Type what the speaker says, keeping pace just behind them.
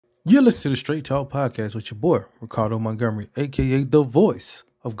You're listening to the Straight Talk Podcast with your boy, Ricardo Montgomery, a.k.a. the voice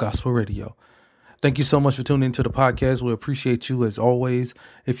of gospel radio. Thank you so much for tuning into the podcast. We appreciate you as always.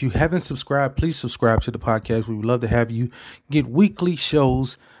 If you haven't subscribed, please subscribe to the podcast. We would love to have you get weekly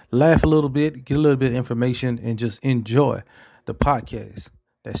shows, laugh a little bit, get a little bit of information, and just enjoy the podcast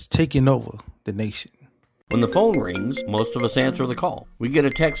that's taking over the nation. When the phone rings, most of us answer the call. We get a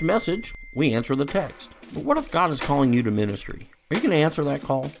text message, we answer the text. But what if God is calling you to ministry? Are you going to answer that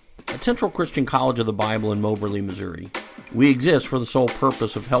call? At Central Christian College of the Bible in Moberly, Missouri, we exist for the sole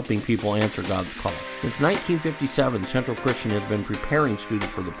purpose of helping people answer God's call. Since 1957, Central Christian has been preparing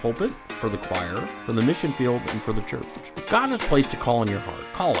students for the pulpit, for the choir, for the mission field, and for the church. If God has placed a call in your heart,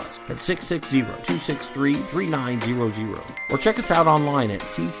 call us at 660-263-3900 or check us out online at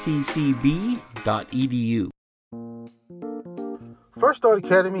cccb.edu. First Start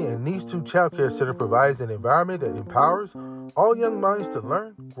Academy and Needs 2 Child Care Center provides an environment that empowers all young minds to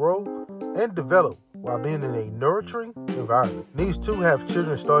learn, grow, and develop while being in a nurturing environment. Needs 2 have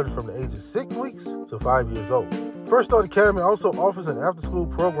children starting from the age of 6 weeks to 5 years old. First Start Academy also offers an after-school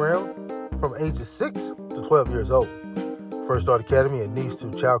program from ages 6 to 12 years old. First Start Academy and Needs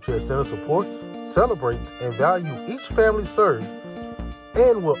 2 Child Care Center supports, celebrates, and values each family served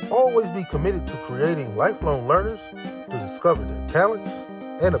and will always be committed to creating lifelong learners to discover their talents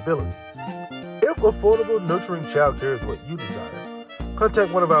and abilities. If affordable, nurturing childcare is what you desire,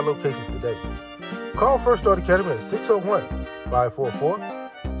 contact one of our locations today. Call First Start Academy at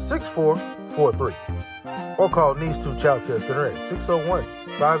 601-544-6443 or call Needs 2 Child Care Center at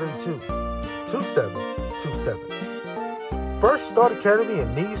 601-582-2727. First Start Academy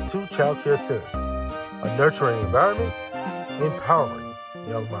and Needs 2 Child Care Center, a nurturing environment, empowering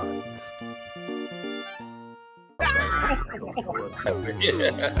young minds.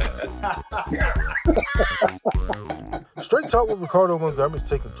 Straight Talk with Ricardo Montgomery is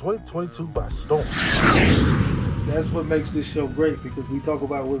taking 2022 by storm. That's what makes this show great, because we talk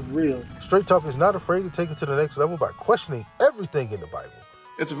about what's real. Straight Talk is not afraid to take it to the next level by questioning everything in the Bible.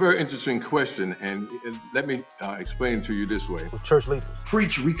 It's a very interesting question, and let me explain it to you this way. With church leaders.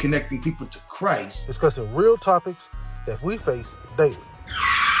 Preach reconnecting people to Christ. Discussing real topics that we face daily.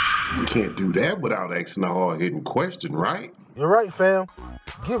 You can't do that without asking a hard-hitting question, right? You're right, fam.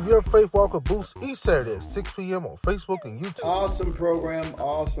 Give your faith walk a boost each Saturday at 6 p.m. on Facebook and YouTube. Awesome program.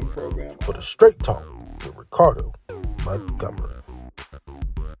 For the Straight Talk with Ricardo Montgomery.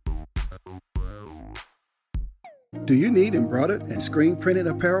 Do you need embroidered and screen printed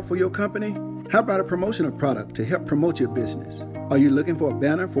apparel for your company? How about a promotional product to help promote your business? Are you looking for a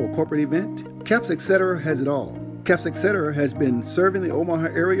banner for a corporate event? Caps Etc. has it all. Caps Etc. has been serving the Omaha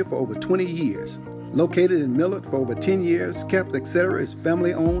area for over 20 years. Located in Millard for over 10 years, Caps Etc. is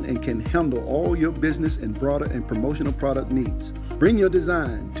family owned and can handle all your business embroidered and promotional product needs. Bring your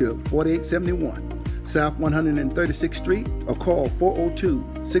design to 4871 South 136th Street or call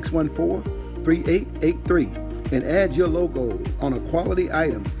 402-614-3883 and add your logo on a quality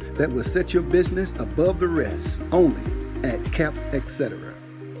item that will set your business above the rest, only at Caps Etc.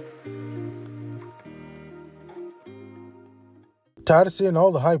 Tired of seeing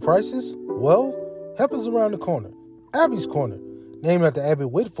all the high prices? Well, help is around the corner. Abby's Corner. Named after Abby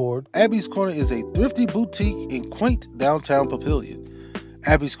Whitford, Abby's Corner is a thrifty boutique in quaint downtown Papillion.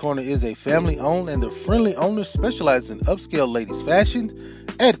 Abby's Corner is a family-owned and the friendly owners specialize in upscale ladies' fashion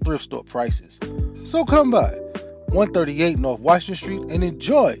at thrift store prices. So come by 138 North Washington Street and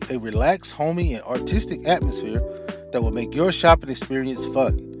enjoy a relaxed, homey, and artistic atmosphere that will make your shopping experience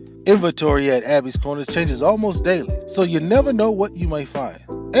fun. Inventory at Abby's Corner changes almost daily, so you never know what you may find.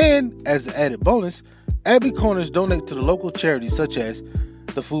 And as an added bonus, Abby Corners donate to the local charities such as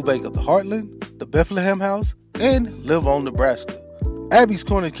the Food Bank of the Heartland, the Bethlehem House, and Live On Nebraska. Abby's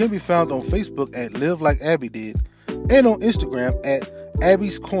Corner can be found on Facebook at Live Like Abby Did and on Instagram at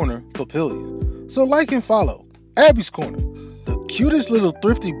Abby's Corner Papillion. So like and follow Abby's Corner, the cutest little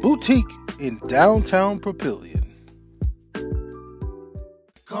thrifty boutique in downtown Papillion.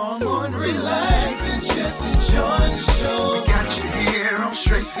 Come on, relax and just enjoy the show. We got you here on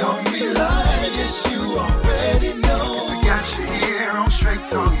Straight Talk. Don't be lying, yes, you already know. We got you here on Straight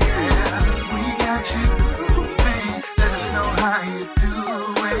Talk, yeah. We got you grooving. Let us know how you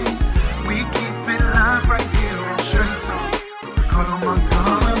doing. We keep it live right here on Straight Talk. Ricardo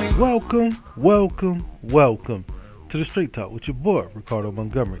Montgomery. Welcome to the Straight Talk with your boy, Ricardo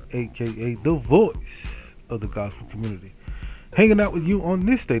Montgomery, a.k.a. the voice of the gospel community. Hanging out with you on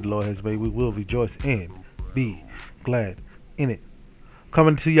this day the Lord has made, we will rejoice and be glad in it.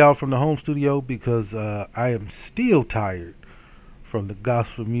 Coming to y'all from the home studio because I am still tired from the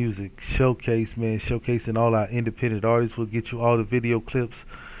gospel music showcase, man. Showcasing all our independent artists. We'll get you all the video clips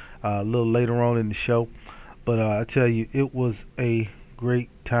a little later on in the show. But I tell you, it was a great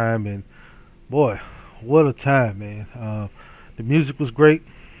time, and boy, what a time, man. The music was great.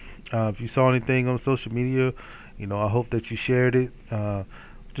 If you saw anything on social media, I hope that you shared it.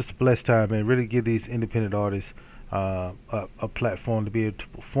 Just a blessed time, man. Really give these independent artists a platform to be able to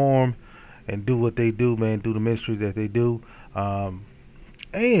perform and do what they do, man. Do the ministry that they do.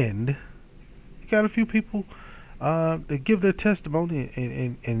 And you got a few people that give their testimony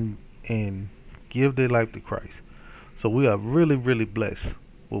and give their life to Christ. So we are really, really blessed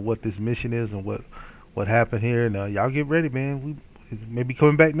with what this mission is and what happened here. And y'all get ready, man. We may be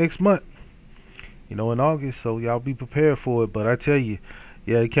coming back next month, in August. So y'all be prepared for it. But I tell you,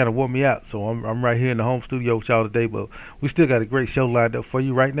 yeah, it kind of wore me out. So I'm right here in the home studio with y'all today. But we still got a great show lined up for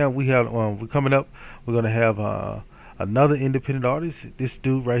you. Right now, we're coming up. We're gonna have another independent artist. This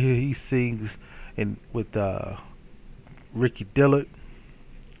dude right here, he sings with Ricky Dillard.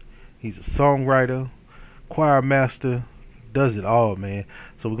 He's a songwriter, choir master, does it all, man.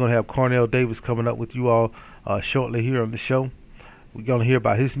 So we're gonna have Cornell Davis coming up with you all shortly here on the show. We're gonna hear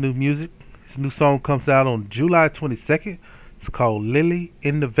about his new music. His new song comes out on July 22nd. It's called Lily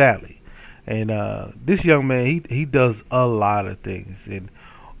in the Valley. And this young man, he does a lot of things. And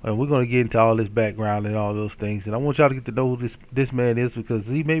we're going to get into all his background and all those things. And I want y'all to get to know who this man is, because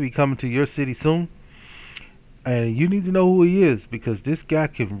he may be coming to your city soon. And you need to know who he is, because this guy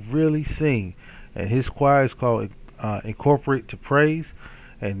can really sing. And his choir is called Incorporate to Praise.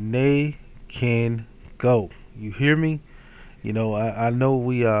 And they can go. You hear me? I know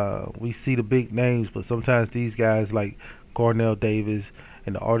we see the big names, but sometimes these guys like Cornell Davis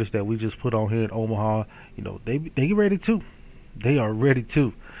and the artists that we just put on here in Omaha, they get ready too. They are ready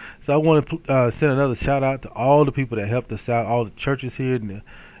too. So I want to send another shout out to all the people that helped us out, all the churches here in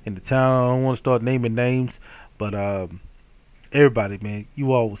the town. I don't want to start naming names, but everybody, man,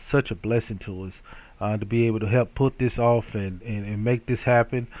 you all was such a blessing to us to be able to help put this off and make this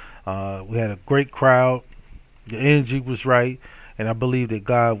happen. We had a great crowd. The energy was right, and I believe that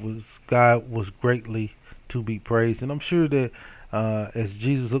God was greatly to be praised. And I'm sure that as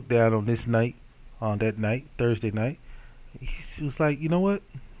Jesus looked down on that night, Thursday night, he was like, you know what?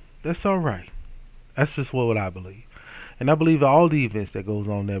 That's all right. That's just what I believe. And I believe all the events that goes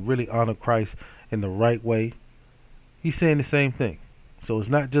on that really honor Christ in the right way, he's saying the same thing. So it's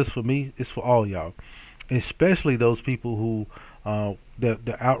not just for me, it's for all y'all. And especially those people who,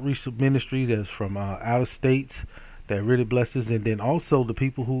 the outreach ministry that's from out of states that really blessed us. And then also the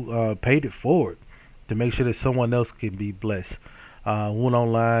people who paid it forward to make sure that someone else can be blessed. Went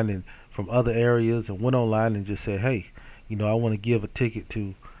online and from other areas and went online and just said, hey, I want to give a ticket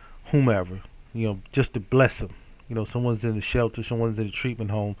to whomever, just to bless them. Someone's in the shelter, someone's in the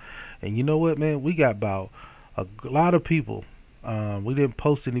treatment home. And you know what, man? We got about a lot of people. We didn't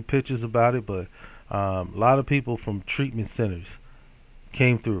post any pictures about it, but a lot of people from treatment centers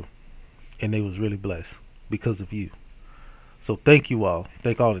came through, and they was really blessed because of you. So thank you all.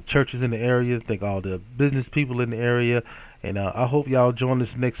 Thank all the churches in the area. Thank all the business people in the area. And I hope y'all join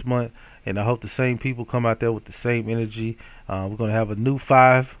us next month. And I hope the same people come out there with the same energy. We're going to have a new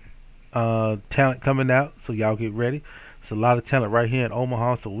 5 talent coming out. So y'all get ready. It's a lot of talent right here in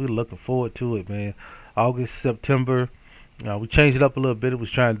Omaha. So we're looking forward to it, man. August, September. We changed it up a little bit. It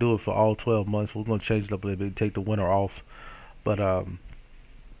was trying to do it for all 12 months. We're going to change it up a little bit and take the winter off. But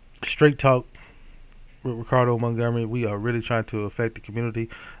Straight Talk with Ricardo Montgomery, we are really trying to affect the community.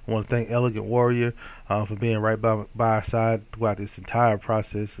 I want to thank Elegant Warrior for being right by our side throughout this entire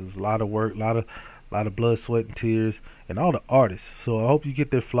process. It was a lot of work, a lot of blood, sweat, and tears, and all the artists. So I hope you get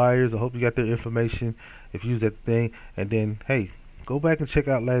their flyers. I hope you got their information if you use that thing. And then, hey, go back and check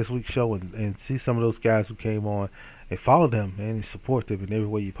out last week's show and see some of those guys who came on, and follow them, man, and support them in every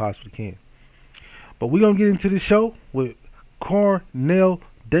way you possibly can. But we're going to get into the show with Cornell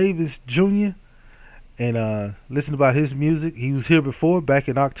Davis Jr., and listen about his music. He was here before, back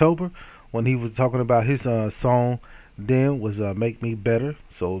in October, when he was talking about his song then was Make Me Better.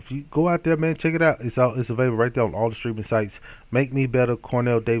 So if you go out there, man, check it out. It's available right there on all the streaming sites. Make Me Better,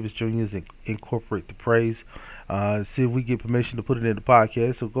 Cornell Davis Jr.'s Incorporate the Praise. See if we get permission to put it in the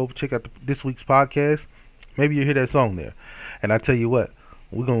podcast. So go check out this week's podcast. Maybe you'll hear that song there. And I tell you what,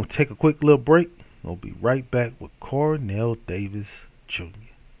 we're going to take a quick little break. We'll be right back with Cornell Davis Jr.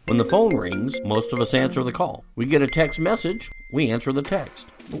 When the phone rings, most of us answer the call. We get a text message, we answer the text.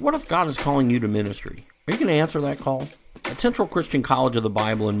 But what if God is calling you to ministry? Are you going to answer that call? At Central Christian College of the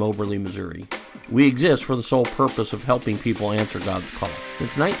Bible in Moberly, Missouri, We exist for the sole purpose of helping people answer God's call.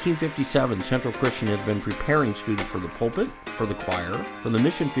 Since 1957, Central Christian has been preparing students for the pulpit, for the choir, for the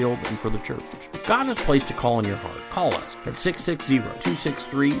mission field, and for the church. If God has placed a call in your heart, call us at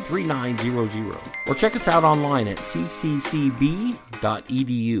 660-263-3900 or check us out online at cccb.edu.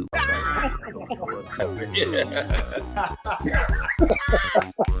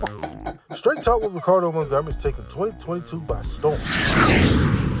 Straight Talk with Ricardo Montgomery is taking 2022 by storm.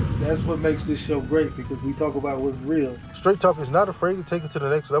 That's what makes this show great, because we talk about what's real. Straight Talk is not afraid to take it to the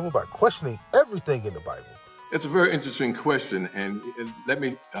next level by questioning everything in the Bible. It's a very interesting question, and let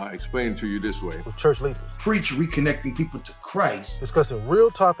me explain it to you this way. With church leaders. Preach reconnecting people to Christ. Discussing real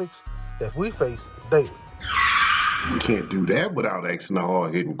topics that we face daily. You can't do that without asking a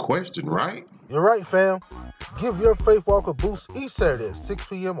hard-hitting question, right? You're right, fam. Give your faith walk a boost each Saturday at 6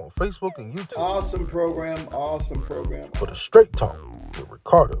 p.m. on Facebook and YouTube. Awesome program. For the Straight Talk with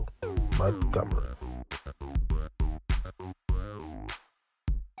Ricardo Montgomery.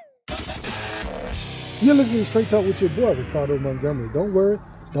 You're listening to Straight Talk with your boy, Ricardo Montgomery. Don't worry.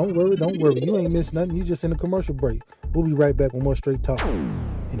 You ain't missed nothing. You just in a commercial break. We'll be right back with more Straight Talk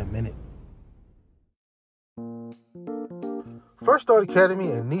in a minute. First Start Academy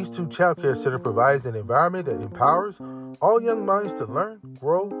and Needs 2 Child Care Center provides an environment that empowers all young minds to learn,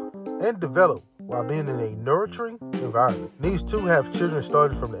 grow, and develop while being in a nurturing environment. Needs 2 have children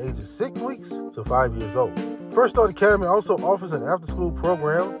starting from the age of 6 weeks to 5 years old. First Start Academy also offers an after-school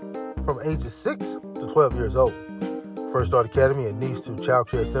program from ages 6 to 12 years old. First Start Academy and Needs 2 Child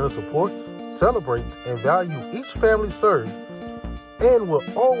Care Center supports, celebrates, and values each family served and will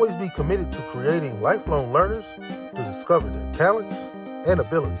always be committed to creating lifelong learners to discover their talents and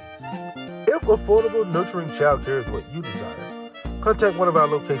abilities. If affordable, nurturing childcare is what you desire, contact one of our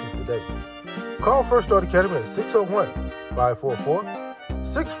locations today. Call First Start Academy at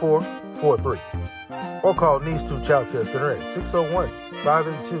 601-544-6443 or call Needs 2 Child Care Center at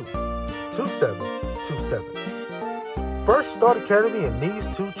 601-582-2727. First Start Academy and Needs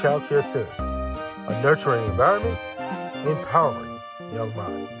 2 Child Care Center, a nurturing environment, empowering young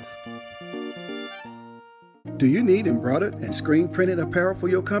minds. Do you need embroidered and screen printed apparel for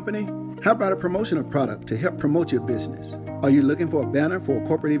your company? How about a promotional product to help promote your business? Are you looking for a banner for a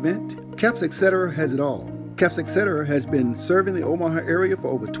corporate event? Caps Etc. has it all. Caps Etc. has been serving the Omaha area for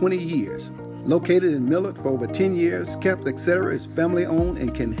over 20 years. Located in Millard for over 10 years, Caps Etc. is family owned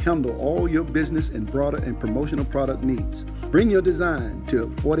and can handle all your business embroidered and promotional product needs. Bring your design to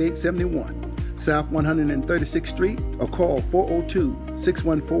 4871 South 136th Street or call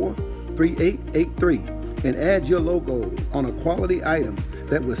 402-614-3883 and add your logo on a quality item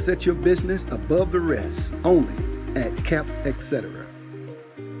that will set your business above the rest, only at Caps Etc.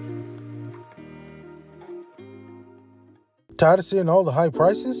 Tired of seeing all the high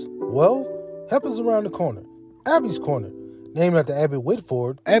prices? Well, help is around the corner. Abby's Corner. Named after Abby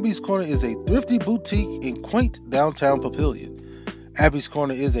Whitford, Abby's Corner is a thrifty boutique in quaint downtown Papillion. Abby's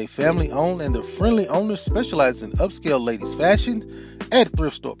Corner is a family-owned and the friendly owners specialize in upscale ladies' fashion at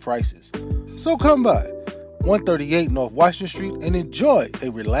thrift store prices. So come by 138 North Washington Street and enjoy a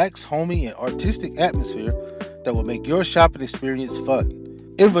relaxed, homey, and artistic atmosphere that will make your shopping experience fun.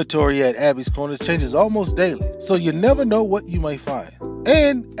 Inventory at Abby's Corner changes almost daily, so you never know what you may find.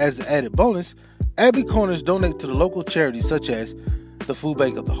 And as an added bonus, Abby Corners donate to the local charities such as the Food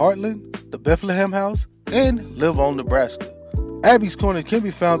Bank of the Heartland, the Bethlehem House, and Live On Nebraska. Abby's Corner can be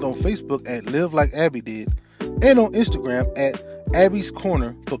found on Facebook at Live Like Abby Did and on Instagram at Abby's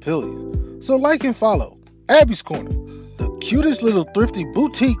Corner Papillion. So like and follow Abby's Corner, the cutest little thrifty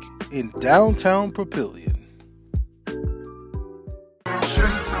boutique in downtown Papillion.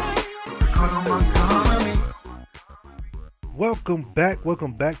 Welcome back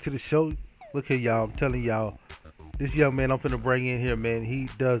to the show. Look here, y'all. I'm telling y'all, this young man I'm finna bring in here, man, he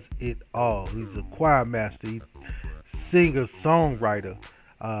does it all. He's a choir master. He singer, songwriter.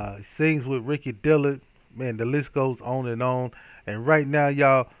 He sings with Ricky Dillard. Man, the list goes on. And right now,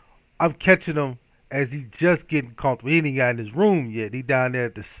 y'all, I'm catching him as he just getting comfortable. He ain't got in his room yet. He down there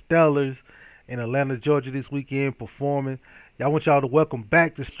at the Stellars in Atlanta, Georgia this weekend performing. I want y'all to welcome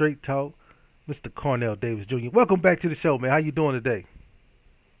back to Straight Talk, Mr. Cornell Davis Jr. Welcome back to the show, man. How you doing today?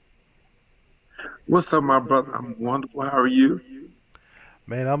 What's up, my brother? I'm wonderful. How are you?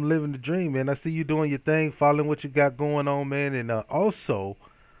 Man, I'm living the dream, man. I see you doing your thing, following what you got going on, man. And also,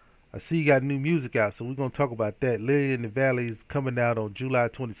 I see you got new music out, so we're going to talk about that. Lily in the Valley is coming out on July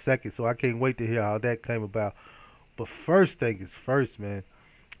 22nd, so I can't wait to hear how that came about. But first thing is first, man.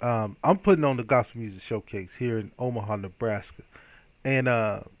 I'm putting on the Gospel Music Showcase here in Omaha, Nebraska. And,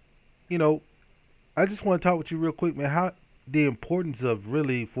 you know, I just want to talk with you real quick, man. How the importance of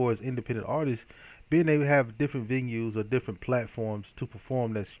really for as independent artists being able to have different venues or different platforms to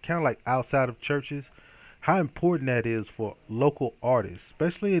perform that's kind of like outside of churches. How important that is for local artists,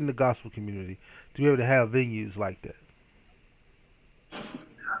 especially in the gospel community, to be able to have venues like that.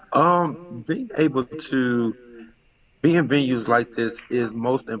 Being able to be in venues like this is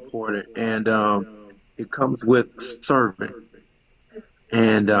most important, and it comes with serving.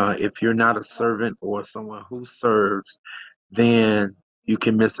 And if you're not a servant or someone who serves, then you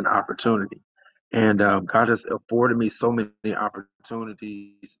can miss an opportunity. And God has afforded me so many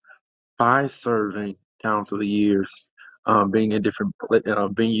opportunities by serving down through the years, being in different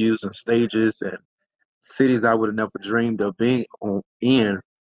venues and stages and cities I would have never dreamed of being in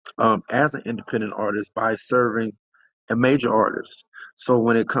as an independent artist by serving a major artist. So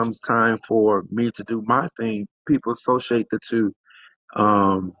when it comes time for me to do my thing, people associate the two,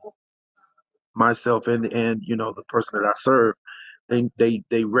 um, myself and the person that I serve.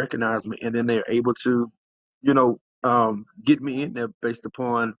 They recognize me, and then they're able to, get me in there based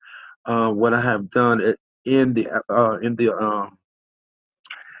upon what I have done in the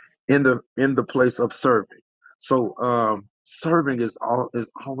in the place of serving. So serving is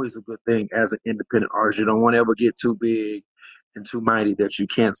always a good thing as an independent artist. You don't want to ever get too big and too mighty that you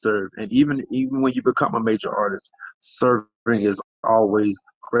can't serve. And even when you become a major artist, serving is always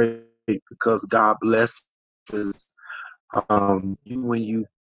great because God blesses you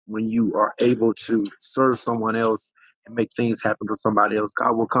when you are able to serve someone else and make things happen for somebody else.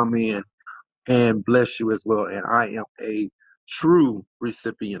 God will come in and bless you as well. And I am a true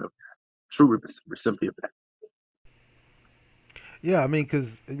recipient of recipient of that. Yeah, I mean,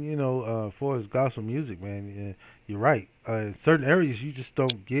 because for as gospel music, man, you're right. In certain areas, you just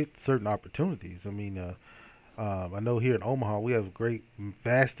don't get certain opportunities. I mean, I know here in Omaha, we have a great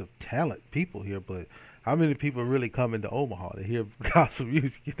vast of talent people here, but how many people really come into Omaha to hear gospel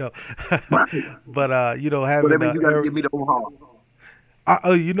music? But Well, that having means you got to get me to Omaha.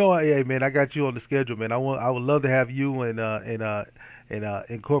 hey man, I got you on the schedule, man. I would love to have you and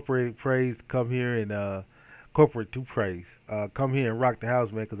Incorporated Praise come here and Corporate to Praise come here and rock the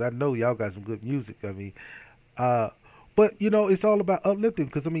house, man. Because I know y'all got some good music. I mean, but it's all about uplifting.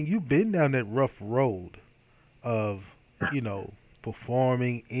 Because I mean, you've been down that rough road of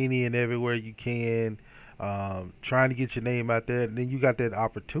performing any and everywhere you can, trying to get your name out there, and then you got that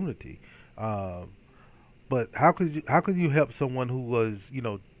opportunity. Um, but how could you help someone who was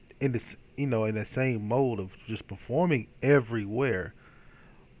in this in the same mode of just performing everywhere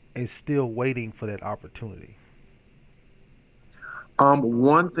and still waiting for that opportunity?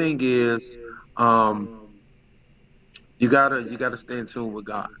 One thing is, um, you gotta stay in tune with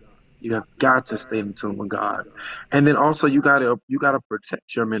God. You have got to stay in tune with God, and then also you gotta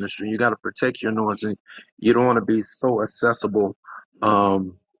protect your ministry. You gotta protect your anointing. You don't want to be so accessible.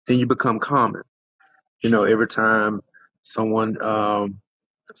 Then you become common. Every time someone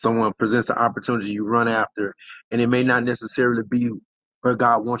someone presents an opportunity, you run after, and it may not necessarily be where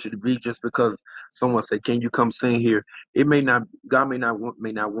God wants you to be just because someone said, "Can you come sing here?" It may not. God may not want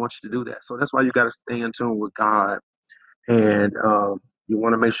you to do that. So that's why you got to stay in tune with God, and you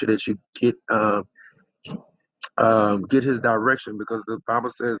want to make sure that you get His direction because the Bible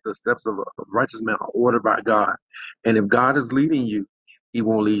says the steps of a righteous man are ordered by God, and if God is leading you, He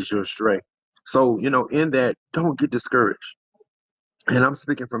won't lead you astray. So in that, don't get discouraged, and I'm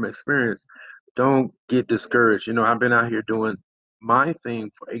speaking from experience. Don't get discouraged. I've been out here doing my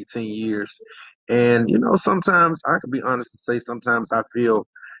thing for 18 years. And, sometimes I can be honest to say, sometimes I feel,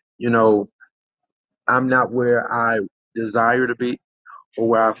 you know, I'm not where I desire to be or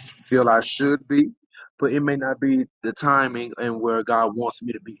where I feel I should be, but it may not be the timing and where God wants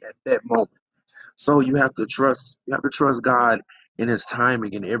me to be at that moment. So you have to trust God in His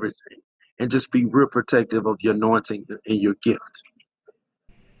timing and everything, and just be real protective of your anointing and your gift.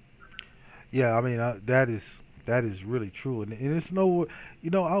 Yeah, I mean that is really true, and it's no,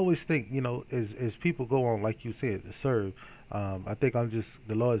 I always think, as people go on, like you said, to serve. I think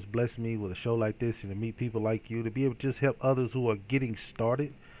the Lord has blessed me with a show like this and to meet people like you to be able to just help others who are getting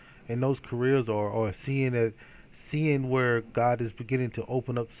started in those careers or seeing where God is beginning to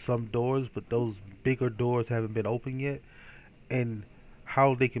open up some doors, but those bigger doors haven't been opened yet, and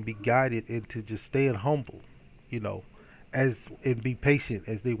how they can be guided into just staying humble, you know, as and be patient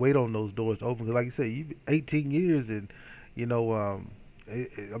as they wait on those doors to open. 'Cause like you said, you 18 years, and you know,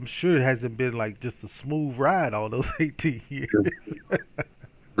 I'm sure it hasn't been like just a smooth ride all those 18 years.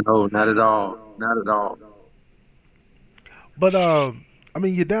 No, not at all. Not at all. But I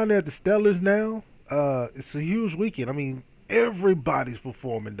mean, you're down there at the Stellars now. It's a huge weekend. I mean, Everybody's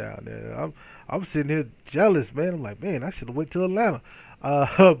performing down there. I'm sitting here jealous, man. I'm like, man, I should have went to Atlanta.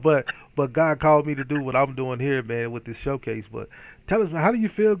 But God called me to do what I'm doing here, man, with this showcase. But tell us, man, how do you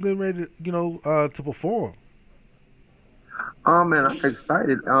feel getting ready to perform? Oh man, I'm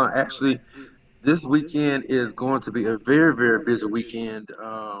excited. Actually, this weekend is going to be a very, very busy weekend.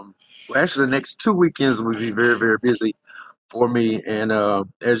 Well, actually, the next 2 weekends will be very, very busy for me. And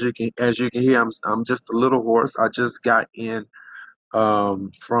as you can hear, I'm just a little hoarse. I just got in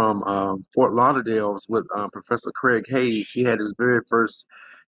from Fort Lauderdale with Professor Craig Hayes. He had his very first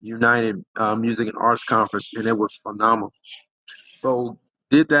United Music and Arts Conference, and it was phenomenal. So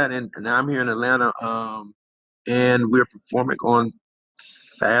did that, and now I'm here in Atlanta, and we're performing on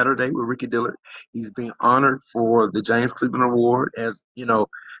Saturday with Ricky Dillard. He's being honored for the James Cleveland Award, as you know,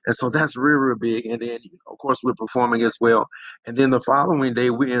 and so that's real, real big. And then, of course, we're performing as well. And then the following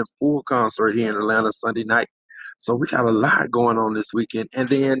day, we're in full concert here in Atlanta Sunday night. So we got a lot going on this weekend. And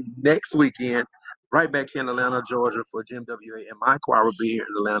then next weekend, right back here in Atlanta, Georgia, for GMWA, and my choir will be here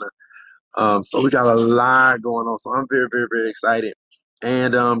in Atlanta. So we got a lot going on. So I'm very, very, very excited.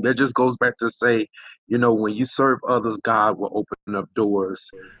 And that just goes back to say, you know, when you serve others, God will open up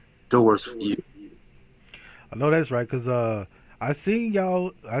doors for you. I know that's right, cause I seen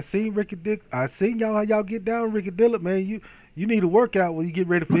y'all how y'all get down, Ricky Dillard, man. You need to work out when you get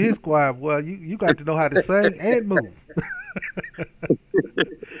ready for his choir. Well, you got to know how to sing and move.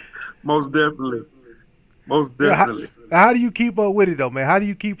 Most definitely. How do you keep up with it though, man? How do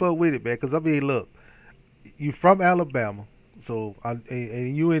you keep up with it, man? Cause I mean, look, you from Alabama, so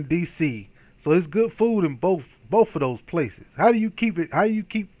and you in DC. So it's good food in both of those places. How do you keep it? How do you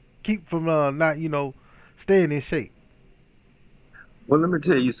keep from not staying in shape? Well, let me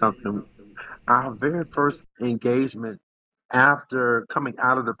tell you something. Our very first engagement after coming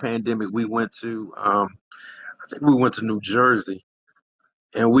out of the pandemic, we went to I think we went to New Jersey,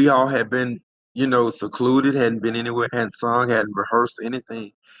 and we all had been secluded, hadn't been anywhere, hadn't sung, hadn't rehearsed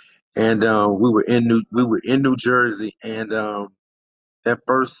anything, and we were in New Jersey, and that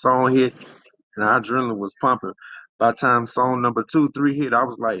first song hit. And our adrenaline was pumping. By the time song number 2, 3 hit, I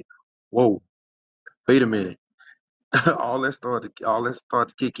was like, "Whoa, wait a minute!" all that started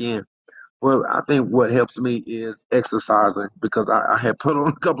to kick in. Well, I think what helps me is exercising, because I had put on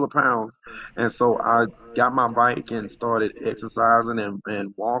a couple of pounds, and so I got my bike and started exercising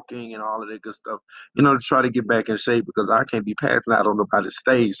and walking and all of that good stuff, to try to get back in shape, because I can't be passing out on nobody's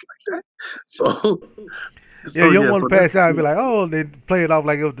stage like that. So. Yeah, you don't want to pass out and be like, oh, then play it off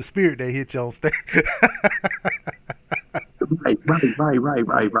like it was the spirit that hit you on stage. Right.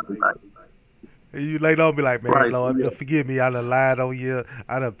 And you later on be like, man, Right, Lord, yeah. forgive me, I done lied on you,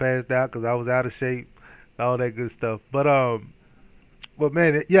 I done passed out because I was out of shape, all that good stuff. But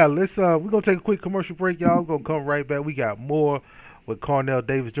man, yeah, let's we're gonna take a quick commercial break, y'all. We're gonna come right back. We got more with Carnell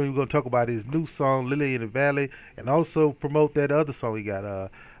Davis Jr. We're gonna talk about his new song, Lily in the Valley, and also promote that other song he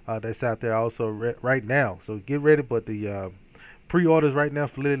got that's out there also right now. So get ready, but the pre-orders right now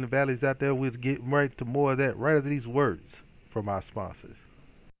for Lily in the Valley is out there. We'll get right to more of that right after these words from our sponsors.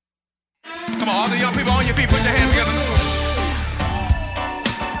 Come on, all the young people on your feet, put your hands together.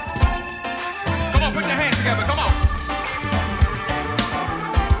 Come on, put your hands together, come on.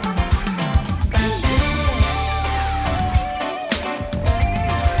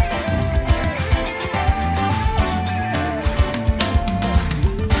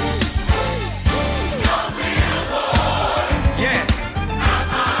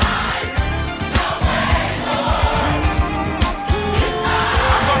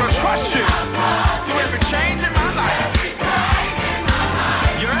 Change in my life.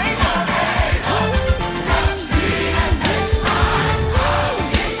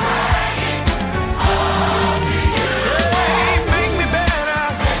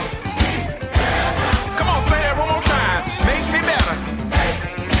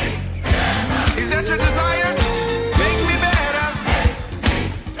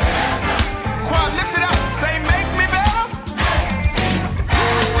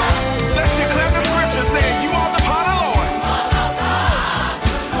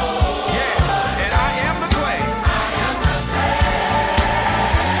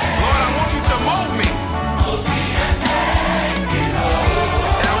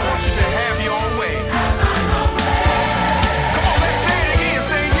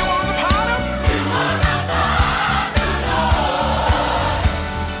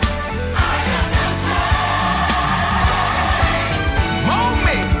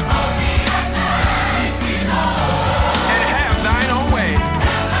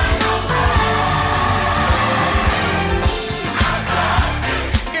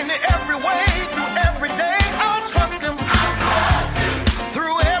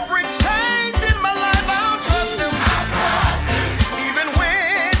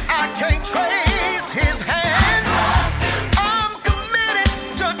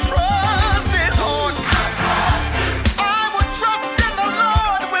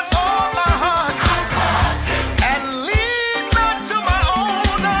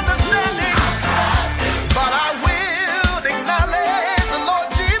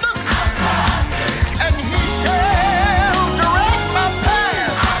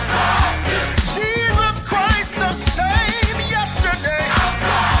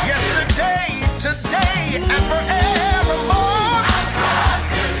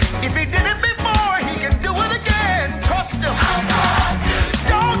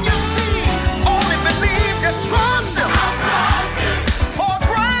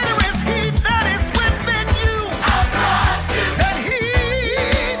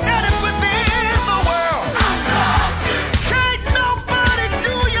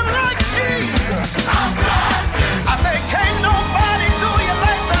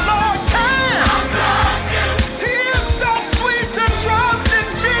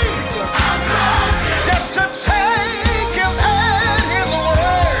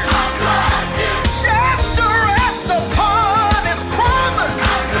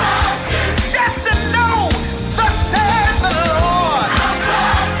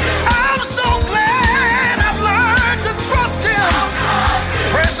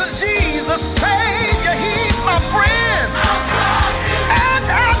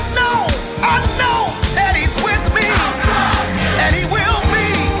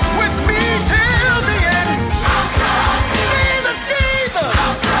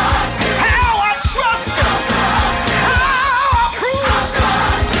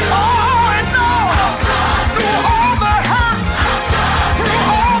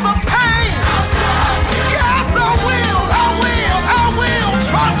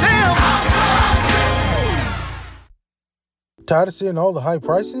 Tired of seeing all the high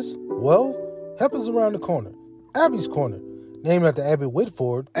prices? Well, help is around the corner. Abby's Corner. Named after Abby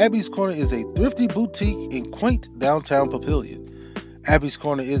Whitford, Abby's Corner is a thrifty boutique in quaint downtown Papillion. Abby's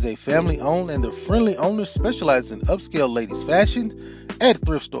Corner is a family-owned and the friendly owners specialize in upscale ladies' fashion at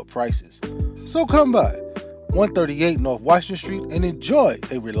thrift store prices. So come by 138 North Washington Street and enjoy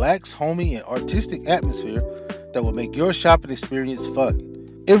a relaxed, homey, and artistic atmosphere that will make your shopping experience fun.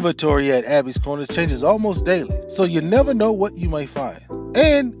 Inventory at Abby's Corner changes almost daily, so you never know what you may find.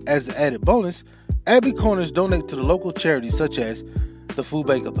 And as an added bonus, Abby Corners donate to the local charities such as the Food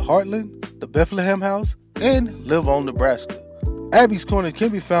Bank of the Heartland, the Bethlehem House, and Live On Nebraska. Abby's Corner can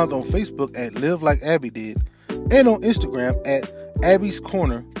be found on Facebook at Live Like Abby Did and on Instagram at Abby's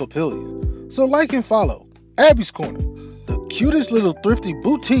Corner Papillion. So like and follow Abby's Corner, the cutest little thrifty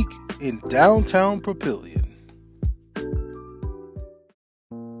boutique in downtown Papillion.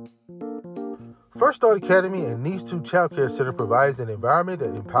 First Start Academy and Needs 2 Child Care Center provides an environment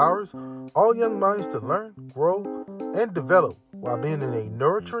that empowers all young minds to learn, grow, and develop while being in a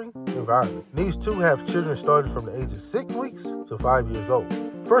nurturing environment. Needs 2 have children starting from the age of 6 weeks to 5 years old.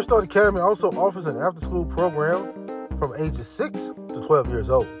 First Start Academy also offers an after-school program from ages 6 to 12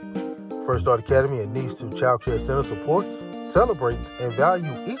 years old. First Start Academy and Needs 2 Child Care Center supports, celebrates, and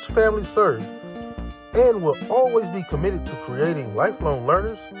values each family served and will always be committed to creating lifelong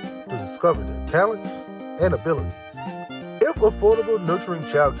learners to discover their talents and abilities. If affordable, nurturing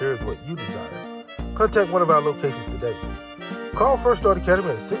child care is what you desire, contact one of our locations today. Call First Start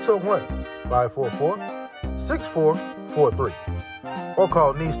Academy at 601-544-6443 or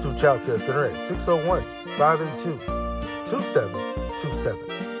call Needs 2 Child Care Center at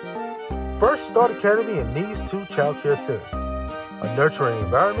 601-582-2727. First Start Academy and Needs 2 Child Care Center, a nurturing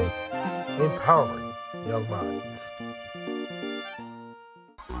environment, empowering young minds.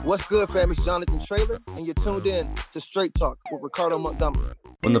 What's good, fam? It's Jonathan Traylor, and you're tuned in to Straight Talk with Ricardo Montgomery.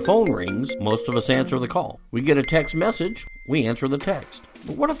 When the phone rings, most of us answer the call. We get a text message, we answer the text.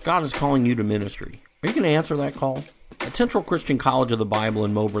 But what if God is calling you to ministry? Are you going to answer that call? At Central Christian College of the Bible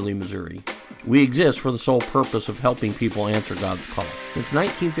in Moberly, Missouri, we exist for the sole purpose of helping people answer God's call. Since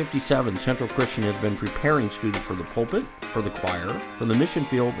 1957, Central Christian has been preparing students for the pulpit, for the choir, for the mission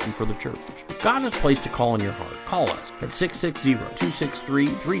field, and for the church. If God has placed a call in your heart, call us at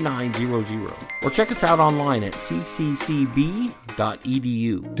 660-263-3900 or check us out online at cccb.edu.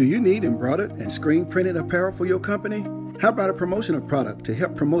 Do you need embroidered and screen printed apparel for your company? How about a promotional product to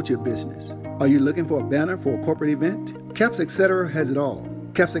help promote your business? Are you looking for a banner for a corporate event? Caps Etc. has it all.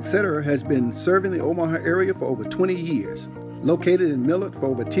 Caps Etc. has been serving the Omaha area for over 20 years. Located in Millard for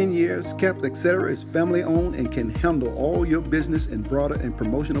over 10 years, Caps Etc. is family owned and can handle all your business embroidered and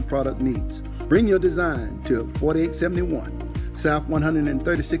promotional product needs. Bring your design to 4871 South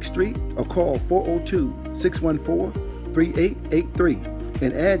 136th Street or call 402-614-3883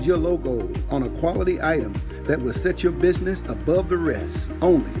 and add your logo on a quality item that will set your business above the rest,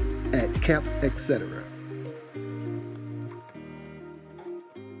 only at Caps Etc.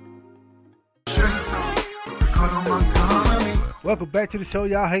 Welcome back to the show.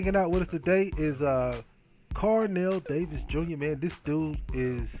 Y'all hanging out with us today is Carnell Davis Jr. Man, this dude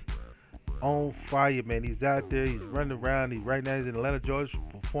is on fire, man. He's out there, he's running around. Right now he's in Atlanta, Georgia,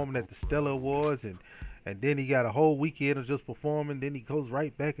 performing at the Stellar Awards, and then he got a whole weekend of just performing. Then he goes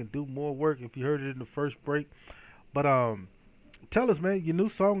right back and do more work, if you heard it in the first break. But tell us, man, your new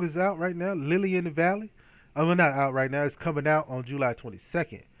song is out right now, Lily in the Valley. Well, not out right now. It's coming out on July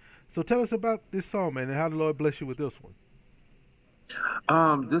 22nd. So tell us about this song, man, and how the Lord bless you with this one.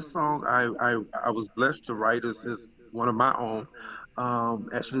 This song I was blessed to write. This is one of my own.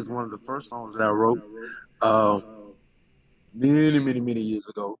 Actually, it's one of the first songs that I wrote many years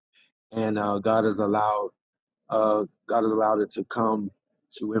ago, and God has allowed it to come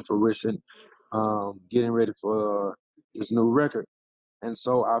to fruition. Getting ready for this new record, and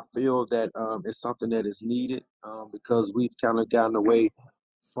so I feel that it's something that is needed because we've kind of gotten away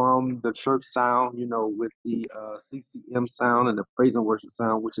from the church sound, with the CCM sound and the praise and worship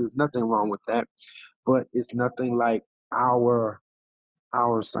sound, which is nothing wrong with that, but it's nothing like our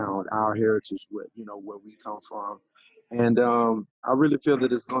sound, our heritage, where we come from. And I really feel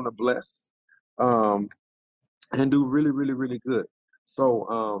that it's going to bless and do really good.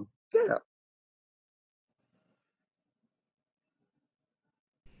 So, yeah.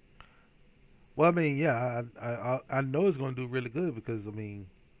 Well, I mean, yeah, I know it's going to do really good because, I mean,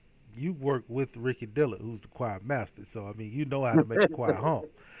 you work with Ricky Dillard, who's the choir master. So, I mean, you know how to make the choir hum.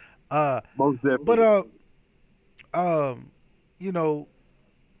 Most definitely. But,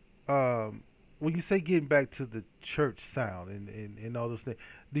 when you say getting back to the church sound and all those things,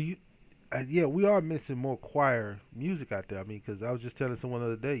 yeah, we are missing more choir music out there. I mean, because I was just telling someone the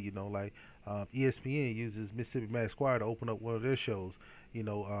other day, like ESPN uses Mississippi Mass Choir to open up one of their shows.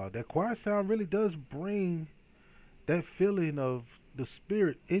 That choir sound really does bring that feeling of the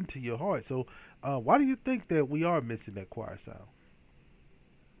spirit into your heart. So, why do you think that we are missing that choir sound?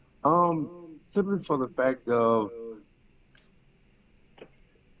 Simply for the fact of,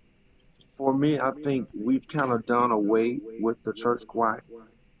 for me, I think we've kind of done away with the church choir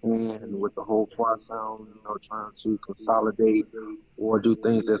and with the whole choir sound, trying to consolidate or do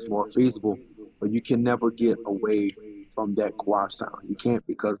things that's more feasible. But you can never get away from that choir sound. You can't,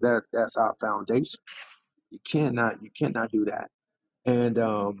 because that's our foundation. You cannot do that. And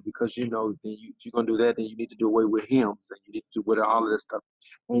because then if you're gonna do that, then you need to do away with hymns and you need to do with all of that stuff.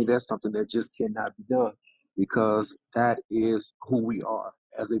 And that's something that just cannot be done because that is who we are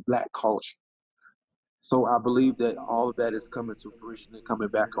as a black culture. So I believe that all of that is coming to fruition and coming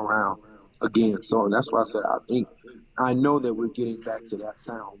back around again. So that's why I said I know that we're getting back to that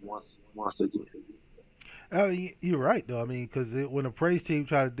sound once again. You're right, though. I mean, because when a praise team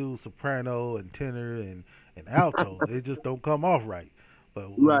try to do soprano and tenor and alto, it just don't come off right.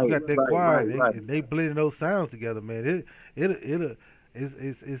 But when you Right, got that right, choir, right, right. and they blending those sounds together, man,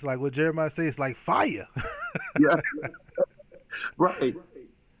 it's like what Jeremiah says. It's like fire. Yeah, right.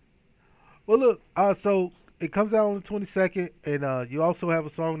 Well, look, so it comes out on the 22nd, and you also have a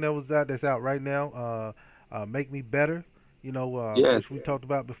song that's out right now, "Make Me Better." Yes. Which we talked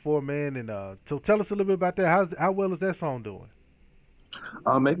about before, man. And so tell us a little bit about that. How well is that song doing?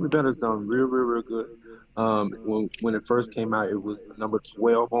 Make Me Better's done real, real, real good. When it first came out, it was number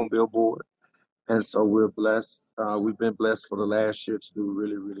 12 on Billboard. And so we're blessed. We've been blessed for the last year to do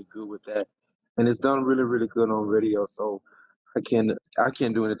really, really good with that. And it's done really, really good on radio. So I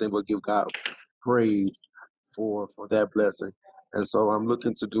can't do anything but give God praise for that blessing. And so I'm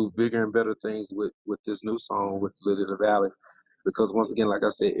looking to do bigger and better things with this new song with Lily of the Valley. Because once again, like I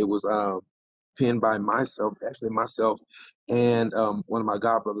said, it was penned by myself and one of my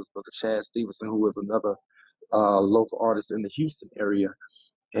god brothers, Brother Chad Stevenson, who is another local artist in the Houston area.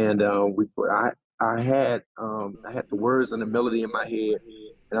 And I had the words and the melody in my head,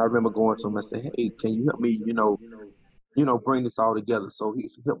 and I remember going to him and saying, "Hey, can you help me? Bring this all together." So he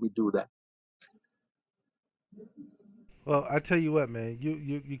helped me do that. Well, I tell you what, man,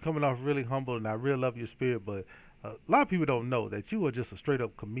 you coming off really humble, and I really love your spirit. But a lot of people don't know that you are just a straight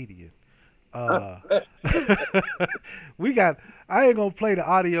up comedian. Uh, we got. I ain't gonna play the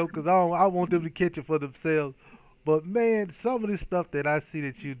audio because I want them to catch it for themselves. But man, some of this stuff that I see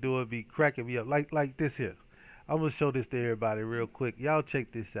that you doing be cracking me up. Like this here. I'm gonna show this to everybody real quick. Y'all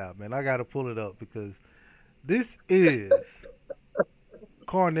check this out, man. I gotta pull it up because this is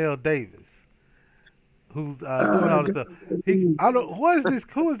Cornell Davis, who's doing all this stuff. I don't. What is this?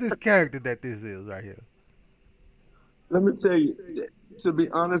 Who is this character that this is right here? Let me tell you, to be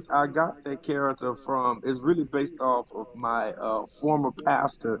honest, I got that character from. It's really based off of my former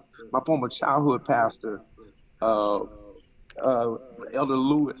pastor, my former childhood pastor, uh, uh, Elder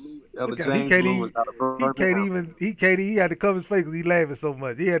Lewis, Elder Look at he James can't Lewis even out of he can't Birmingham. even he can't he had to cover his face because he laughing so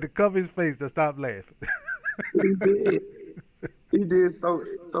much. He had to cover his face to stop laughing. He did. He did. So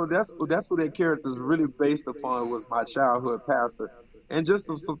that's what that character is really based upon, was my childhood pastor, and just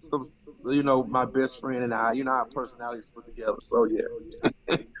some my best friend and I, our personalities put together. So yeah.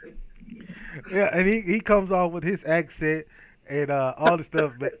 Yeah, and he comes off with his accent and all the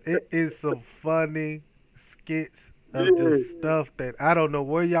stuff, but it is some funny skits of Yeah. just stuff that I don't know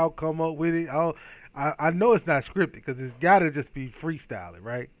where y'all come up with it. I know it's not scripted because it's got to just be freestyling,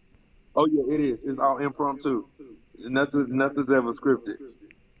 right? Oh yeah, it is. It's all impromptu. Nothing's ever scripted.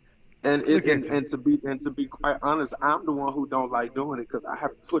 And Look at you. and to be quite honest, I'm the one who don't like doing it because I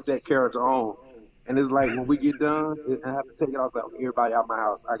have to put that character on. And it's like when we get done, and I have to take it. I was like, "Okay, everybody out my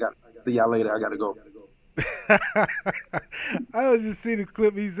house. I got see y'all later. I gotta go." I was just seeing the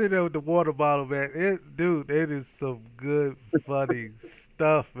clip. He's sitting there with the water bottle, man. Dude, it is some good, funny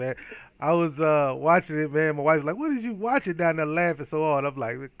stuff, man. I was watching it, man. My wife was like, "What is you watching down there laughing so hard?" I'm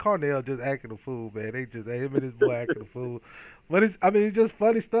like, "Carnell just acting a fool, man. They just him and his boy acting a fool." But it's just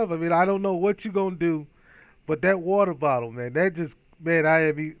funny stuff. I mean, I don't know what you gonna do, but that water bottle, man, that just man,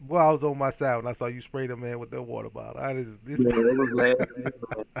 I was on my side when I saw you spray the man with that water bottle. I just this. Yeah, it was last minute,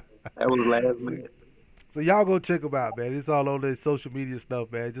 man. That was last So, minute. so y'all go check them out, man. It's all on the social media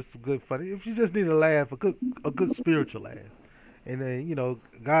stuff, man. Just some good funny. If you just need a laugh, a good spiritual laugh, and then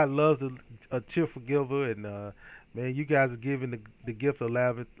God loves a cheerful giver, and man, you guys are giving the gift of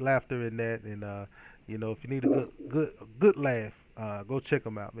laughter in that, and if you need a good laugh, Go check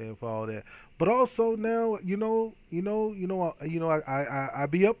them out, man, for all that. But also now, I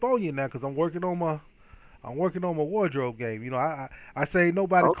be up on you now because I'm working on my wardrobe game. I say ain't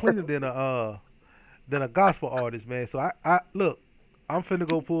nobody cleaner than a gospel artist, man. So I look, I'm finna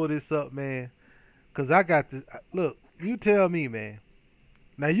go pull this up, man, because I got this. Look, you tell me, man.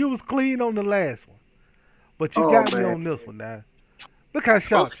 Now, you was clean on the last one, but you got me on this one now. Look how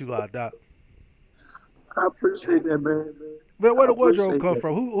sharp you are, Doc. I appreciate that, man. Man, where the wardrobe come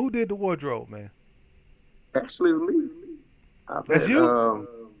from? Who did the wardrobe, man? Actually, it's me. That's you?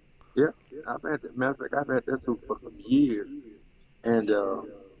 Yeah, I've had that. Matter of fact, I've had that suit for some years. And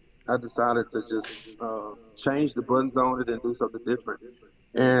I decided to just change the buttons on it and do something different.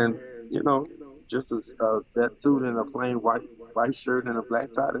 And, just as that suit and a plain white shirt and a black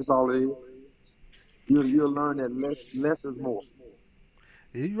tie, that's all it is. You'll learn that less is more.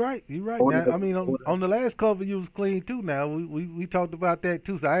 You're right. Now, I mean, on the last cover, you was clean too. Now we talked about that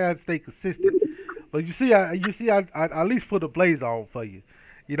too, so I had to stay consistent. But you see, I at least put a blazer on for you.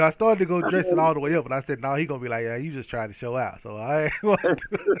 I started to go dressing all the way up, and I said, "No, he gonna be like, yeah, you just trying to show out." So I ain't want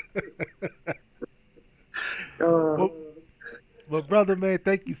to. But brother, man,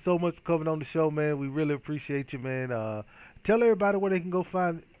 thank you so much for coming on the show, man. We really appreciate you, man. Tell everybody where they can go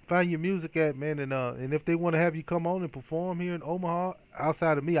find your music at, man, and if they want to have you come on and perform here in Omaha,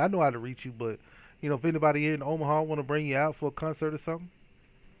 outside of me, I know how to reach you, but if anybody here in Omaha want to bring you out for a concert or something.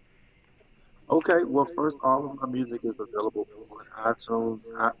 Okay, well, first, all of my music is available on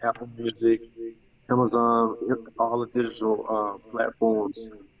iTunes, Apple Music, Amazon, all the digital platforms.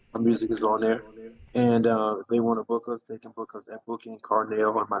 My music is on there. And if they want to book us, they can book us at Booking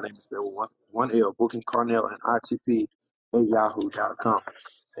Carnell, and my name is spelled one L, Booking Carnell and ITP@yahoo.com.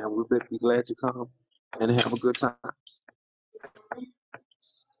 And we'll be glad to come and have a good time.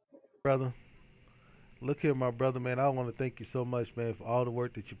 Brother, look here, my brother, man. I want to thank you so much, man, for all the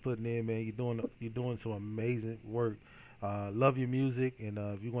work that you're putting in, man. You're doing some amazing work. Love your music, and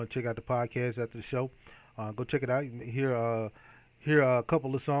if you want to check out the podcast after the show, go check it out. You can hear a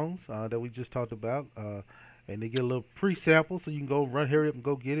couple of songs that we just talked about, and they get a little pre-sample, so you can hurry up and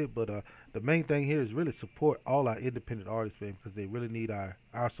go get it. But the main thing here is really support all our independent artists, man, because they really need our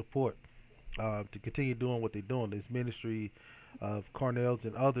support to continue doing what they're doing. This ministry of Carnell's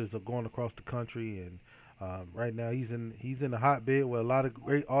and others are going across the country, and right now he's in the hotbed where a lot of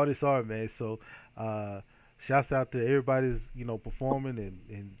great artists are, man. So shouts out to everybody that's performing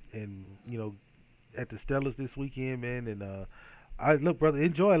and at the Stellars this weekend, man. And look, brother,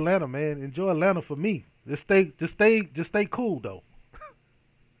 enjoy Atlanta, man. Enjoy Atlanta for me. Just stay cool though.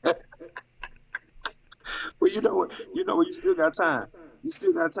 Well, you still got time. You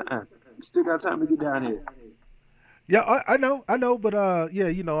still got time to get down here. Yeah, I know, but yeah,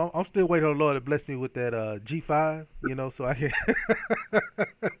 I'm still waiting on the Lord to bless me with that G5, so I can.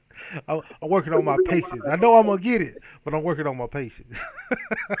 I'm working on my patience. I know I'm gonna get it, but I'm working on my patience.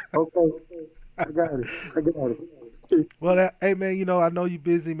 Okay, I got it. Well, hey man, I know you're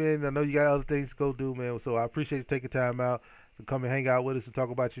busy, man. I know you got other things to go do, man. So I appreciate you taking time out to come and hang out with us and talk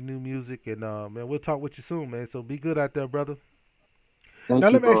about your new music. And man, we'll talk with you soon, man. So be good out there, brother. Now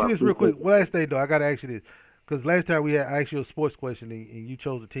let me ask you this real quick. Last thing though, I gotta ask you this. Because last time we had asked you a sports question and you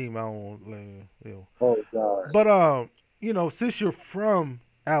chose a team. I don't, Oh gosh. But since you're from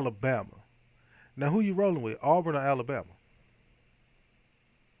Alabama, now who you rolling with, Auburn or Alabama?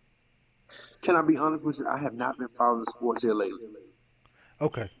 Can I be honest with you? I have not been following the sports here lately.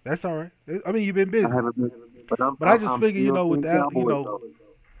 Okay, that's all right. I mean, you've been busy. I haven't been, but I just figure, with that, Cowboys,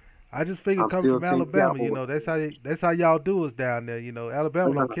 I just figured coming from Alabama, that's how y'all do us down there.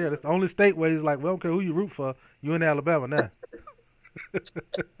 Alabama don't care. That's the only state where it's like, we don't care who you root for. You in Alabama now.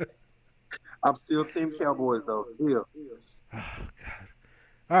 I'm still Team Cowboys though. Still. Oh God.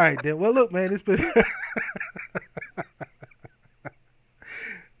 All right then. Well, look, man, it's been.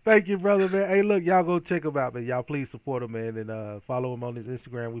 Thank you, brother, man. Hey, look, y'all go check him out, man. Y'all please support him, man, and follow him on his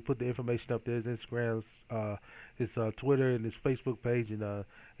Instagram. We put the information up there. His Instagram's, his Twitter, and his Facebook page. And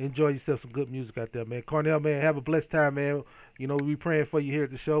enjoy yourself some good music out there, man. Carnell, man, have a blessed time, man. We be praying for you here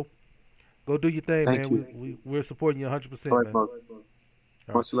at the show. Go do your thing, Thank man. You. We're supporting you 100%, right, man.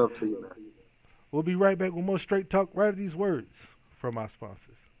 Much love to you, man. We'll be right back with more Straight Talk right after these words from our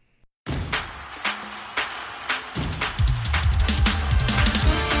sponsors.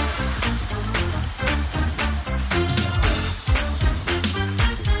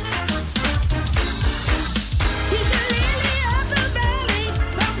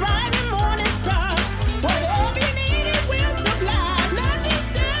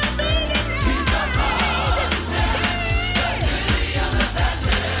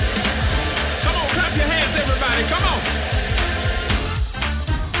 Come on, clap your hands, everybody. Come on.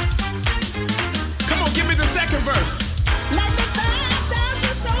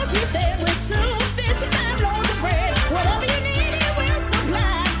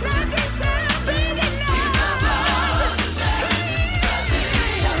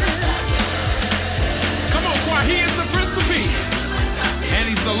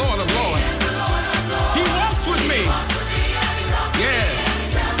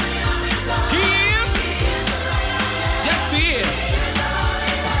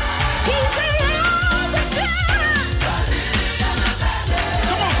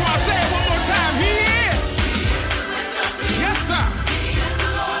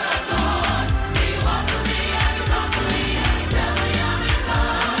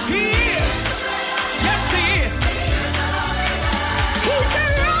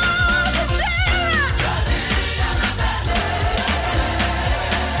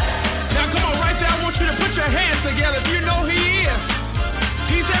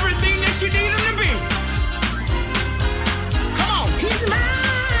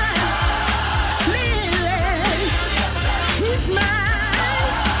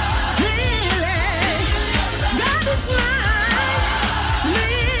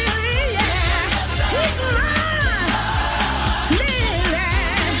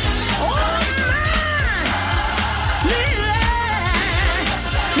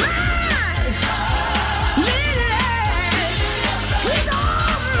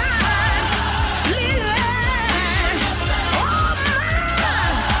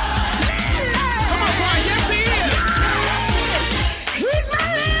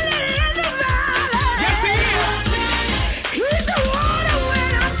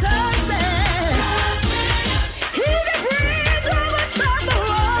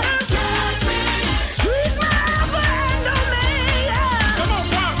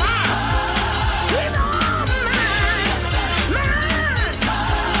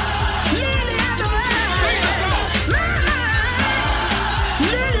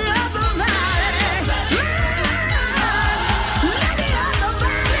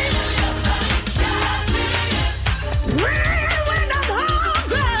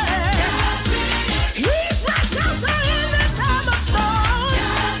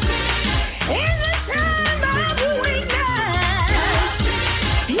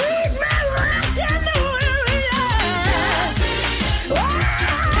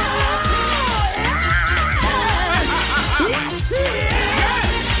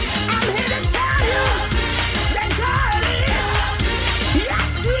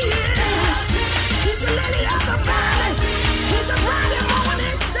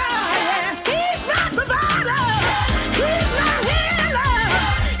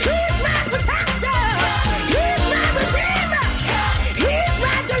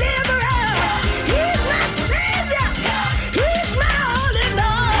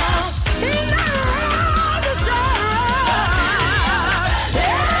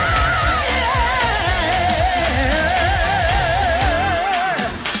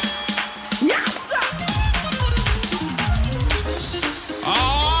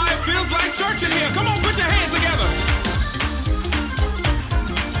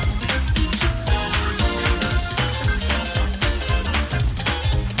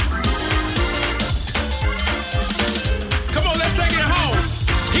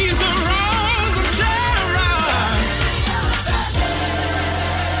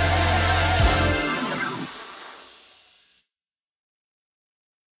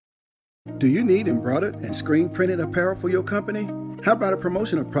 Do you need embroidered and screen printed apparel for your company? How about a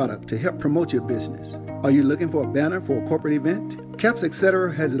promotional product to help promote your business? Are you looking for a banner for a corporate event? Caps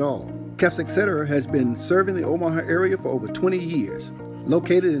Etc. has it all. Caps Etc. has been serving the Omaha area for over 20 years.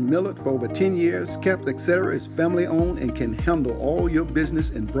 Located in Millard for over 10 years, Caps Etc. is family owned and can handle all your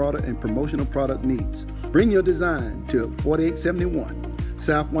business embroidered and promotional product needs. Bring your design to 4871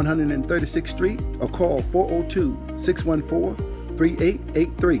 South 136th Street or call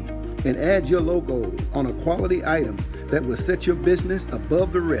 402-614-3883 and add your logo on a quality item that will set your business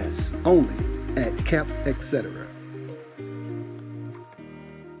above the rest, only at Caps Etc.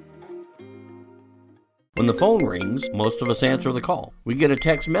 When the phone rings, most of us answer the call. We get a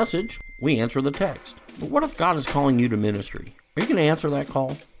text message, we answer the text. But what if God is calling you to ministry? Are you going to answer that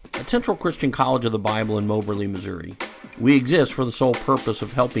call? At Central Christian College of the Bible in Moberly, Missouri, we exist for the sole purpose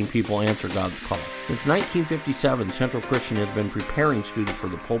of helping people answer God's call. Since 1957, Central Christian has been preparing students for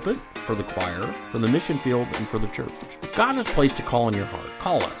the pulpit, for the choir, for the mission field, and for the church. If God has placed a call in your heart,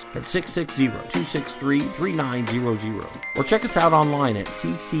 call us at 660-263-3900 or check us out online at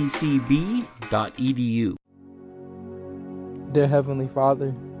cccb.edu. Dear Heavenly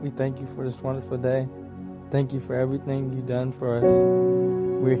Father, we thank you for this wonderful day. Thank you for everything you've done for us.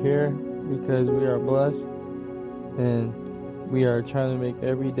 We're here because we are blessed and we are trying to make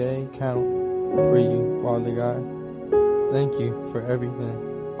every day count for you, Father God. Thank you for everything.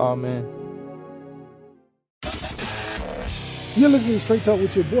 Amen. You're listening to Straight Talk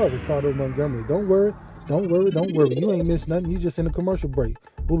with your boy, Ricardo Montgomery. Don't worry. You ain't missed nothing. You just in a commercial break.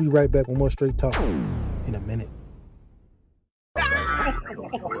 We'll be right back with more Straight Talk in a minute.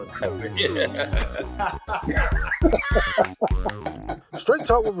 Straight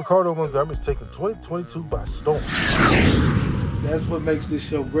Talk with Ricardo Montgomery is taking 2022 by storm. That's what makes this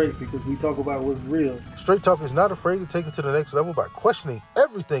show great, because we talk about what's real. Straight Talk is not afraid to take it to the next level by questioning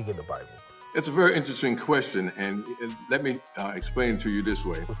everything in the Bible. It's a very interesting question, and let me explain to you this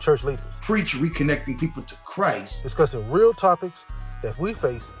way. With church leaders. Preach reconnecting people to Christ. Discussing real topics that we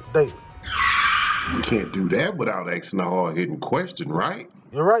face daily. You can't do that without asking a hard-hitting question, right?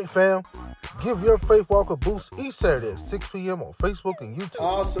 You're right, fam. Give your faith walk a boost each Saturday at 6 p.m. on Facebook and YouTube.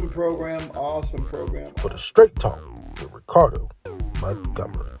 Awesome program. For the Straight Talk with Ricardo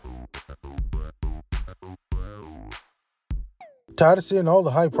Montgomery. Tired of seeing all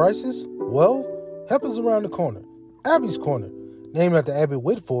the high prices? Well, help is around the corner. Abby's Corner. Named after Abby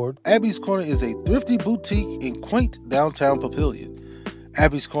Whitford, Abby's Corner is a thrifty boutique in quaint downtown Papillion.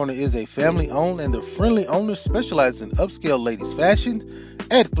 Abby's Corner is a family-owned and the friendly owners specialize in upscale ladies' fashion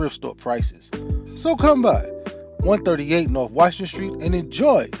at thrift store prices. So come by 138 North Washington Street and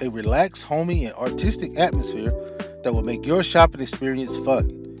enjoy a relaxed, homey, and artistic atmosphere that will make your shopping experience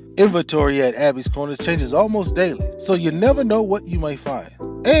fun. Inventory at Abby's Corner changes almost daily, so you never know what you may find.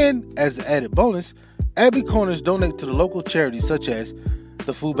 And as an added bonus, Abby Corners donate to the local charities such as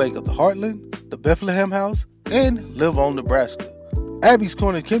the Food Bank of the Heartland, the Bethlehem House, and Live On Nebraska. Abby's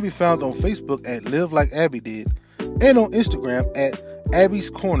Corner can be found on Facebook at Live Like Abby Did and on Instagram at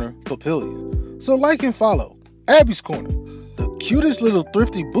Abby's Corner Papillion. So like and follow Abby's Corner, the cutest little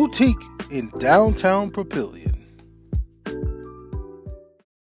thrifty boutique in downtown Papillion.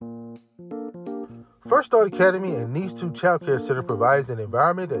 First Start Academy and Needs 2 Child Care Center provides an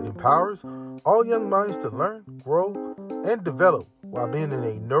environment that empowers all young minds to learn, grow, and develop while being in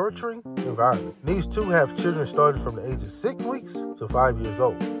a nurturing environment. Needs 2 have children starting from the age of 6 weeks to 5 years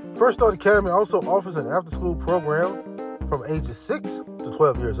old. First Start Academy also offers an after-school program from ages 6 to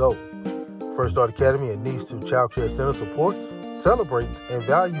 12 years old. First Start Academy and Needs 2 Child Care Center supports, celebrates, and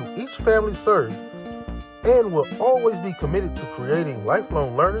values each family served and will always be committed to creating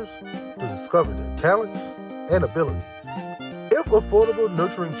lifelong learners to discover their talents and abilities. If affordable,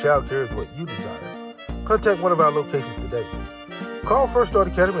 nurturing child care is what you desire, contact one of our locations today. Call First Start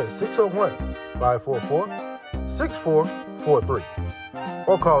Academy at 601-544-6443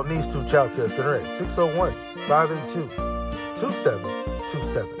 or call Needs 2 Child Care Center at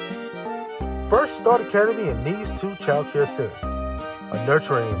 601-582-2727. First Start Academy and Needs 2 Child Care Center, a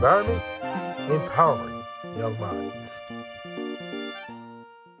nurturing environment, empowering young minds.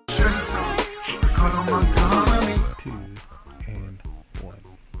 2 and 1.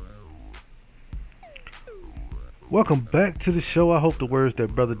 Welcome back to the show. I hope the words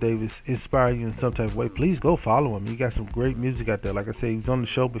that Brother Davis inspire you in some type of way. Please go follow him. He got some great music out there. Like I said, he was on the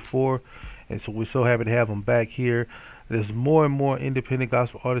show before, and so we're so happy to have him back here. There's more and more independent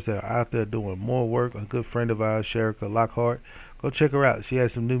gospel artists that are out there doing more work. A good friend of ours, Sherika Lockhart, go check her out. She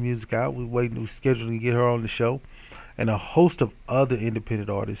has some new music out. We're scheduling to get her on the show. And a host of other independent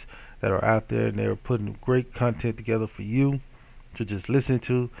artists that are out there, and they're putting great content together for you. to just listen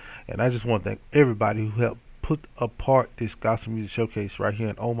to. And I just want to thank everybody who helped put apart this gospel music showcase right here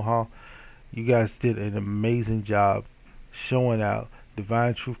in Omaha. You guys did an amazing job showing out.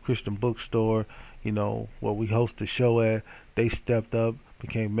 Divine Truth Christian Bookstore, where we host the show at, they stepped up,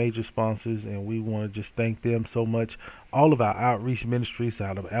 became major sponsors, and we want to just thank them so much. All of our outreach ministries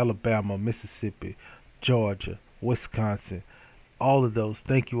out of Alabama, Mississippi, Georgia, Wisconsin, all of those,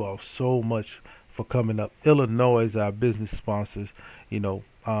 thank you all so much for coming up. Illinois is our business sponsors.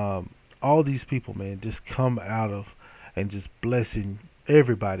 All these people, man, just come out of and just blessing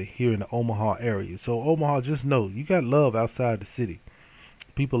everybody here in the Omaha area. So Omaha, just know you got love outside the city.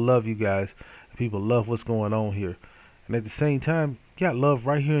 People love you guys. People love what's going on here. And at the same time, you got love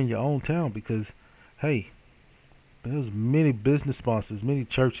right here in your own town because, hey, there's many business sponsors, many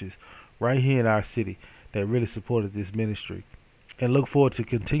churches right here in our city that really supported this ministry and look forward to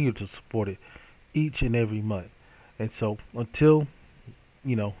continue to support it each and every month. And so until,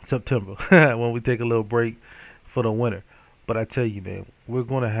 September, when we take a little break for the winter. But I tell you, man, we're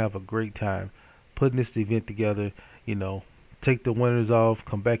going to have a great time putting this event together, take the winters off,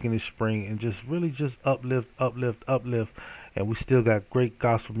 come back in the spring, and just really just uplift. And we still got great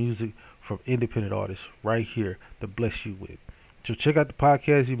gospel music from independent artists right here to bless you with. So check out the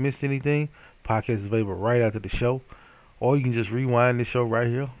podcast. If you missed anything, podcast is available right after the show. Or you can just rewind the show right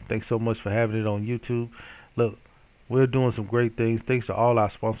here. Thanks so much for having it on YouTube. Look, we're doing some great things. Thanks to all our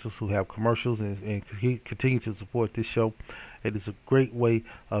sponsors who have commercials and continue to support this show. It is a great way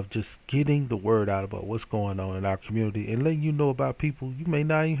of just getting the word out about what's going on in our community and letting you know about people you may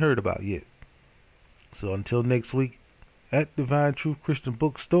not even heard about yet. So until next week at Divine Truth Christian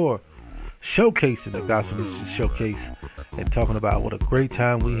Bookstore, showcasing the Gospel Music Showcase and talking about what a great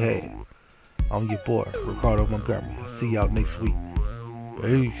time we had. I'm your boy, Ricardo Montgomery. See y'all next week.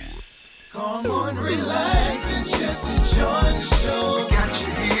 Peace. Come on, relax and just enjoy the show. We got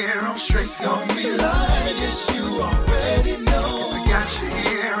you here on Straight Talk. Don't be lying, yes, you already know. We got you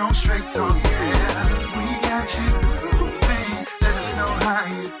here on Straight Talk, yeah. We got you grooving. Let us know how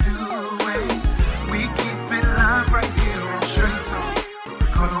you doing. We keep it live right here on Straight Talk.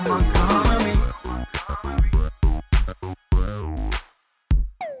 Ricardo Montgomery.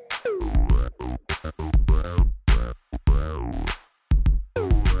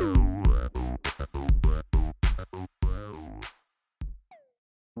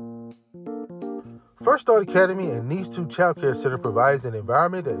 First Start Academy and Needs 2 Child Care Center provides an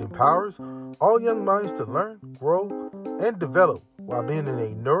environment that empowers all young minds to learn, grow, and develop while being in a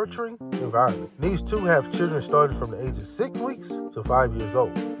nurturing environment. Needs 2 have children starting from the age of 6 weeks to 5 years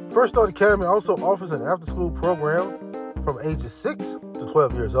old. First Start Academy also offers an after-school program from ages 6 to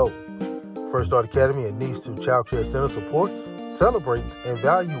 12 years old. First Start Academy and Needs 2 Child Care Center supports, celebrates, and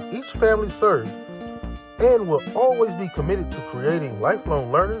values each family served and will always be committed to creating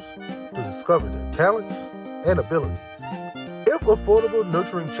lifelong learners to discover their talents and abilities. If affordable,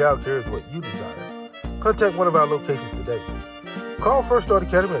 nurturing childcare is what you desire, contact one of our locations today. Call First Start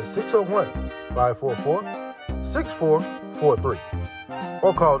Academy at 601-544-6443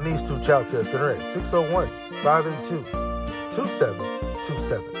 or call Needs 2 Child Care Center at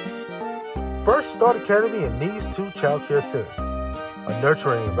 601-582-2727. First Start Academy and Needs 2 Child Care Center, a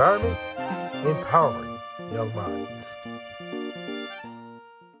nurturing environment, empowering young minds.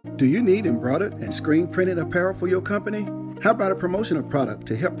 Do you need embroidered and screen printed apparel for your company? How about a promotional product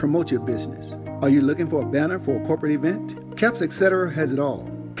to help promote your business? Are you looking for a banner for a corporate event? Caps Etc. has it all.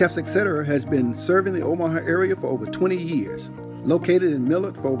 Caps Etc. has been serving the Omaha area for over 20 years. Located in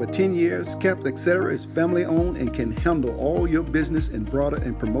Millard for over 10 years, Caps Etc. is family owned and can handle all your business embroidered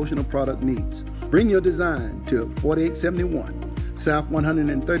and promotional product needs. Bring your design to 4871 South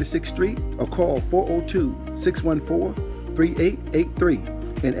 136th Street or call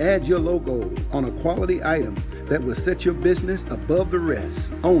 402-614-3883 and add your logo on a quality item that will set your business above the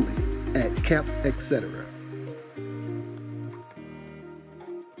rest, only at Caps Etc.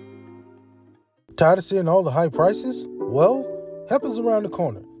 Tired of seeing all the high prices? Well, help is around the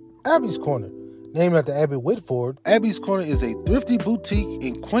corner. Abby's Corner. Named after Abby Whitford, Abby's Corner is a thrifty boutique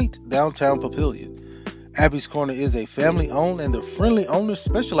in quaint downtown Papillion. Abby's Corner is a family-owned and the friendly owners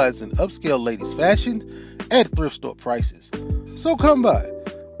specialize in upscale ladies' fashion at thrift store prices. So come by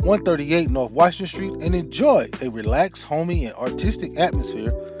 138 North Washington Street and enjoy a relaxed, homey, and artistic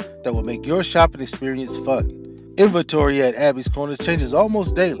atmosphere that will make your shopping experience fun. Inventory at Abby's Corners changes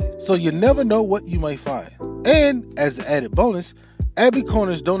almost daily, so you never know what you may find. And as an added bonus, Abby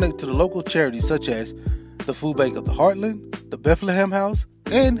Corners donate to the local charities such as the Food Bank of the Heartland, the Bethlehem House,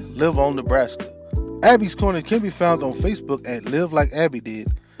 and Live On Nebraska. Abby's Corner can be found on Facebook at Live Like Abby Did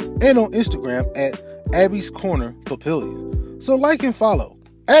and on Instagram at Abby's Corner Papillion. So like and follow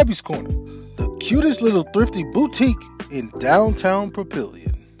Abby's Corner, the cutest little thrifty boutique in downtown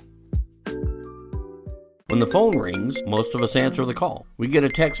Papillion. When the phone rings, most of us answer the call. We get a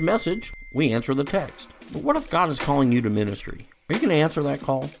text message, we answer the text. But what if God is calling you to ministry? Are you going to answer that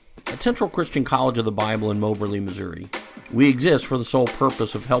call? At Central Christian College of the Bible in Moberly, Missouri, we exist for the sole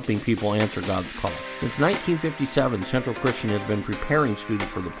purpose of helping people answer God's call. Since 1957, Central Christian has been preparing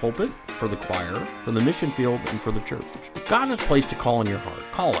students for the pulpit, for the choir, for the mission field, and for the church. If God has placed a call in your heart,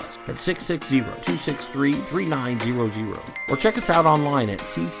 call us at 660-263-3900 or check us out online at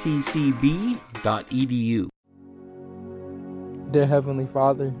cccb.edu. Dear Heavenly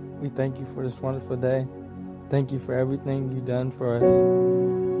Father, we thank you for this wonderful day. Thank you for everything you've done for us.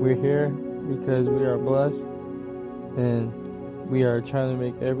 We're here because we are blessed and we are trying to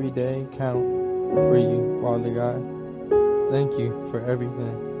make every day count for you, Father God. Thank you for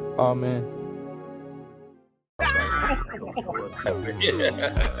everything. Amen.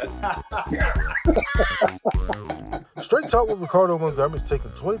 Straight Talk with Ricardo Montgomery is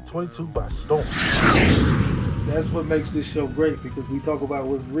taking 2022 by storm. That's what makes this show great, because we talk about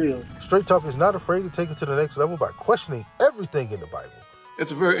what's real. Straight Talk is not afraid to take it to the next level by questioning everything in the Bible.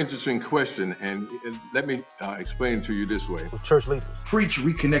 It's a very interesting question, and let me explain it to you this way. With church leaders. Preach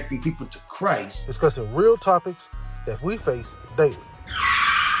reconnecting people to Christ. Discussing real topics that we face daily.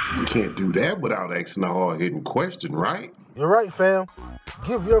 You can't do that without asking a hard-hitting question, right? You're right, fam.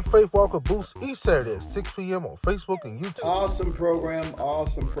 Give your faith walk a boost each Saturday at 6 p.m. on Facebook and YouTube. Awesome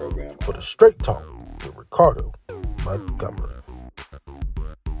program. For the Straight Talk with Ricardo Montgomery.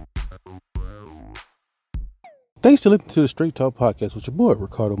 Thanks for listening to the Straight Talk Podcast with your boy,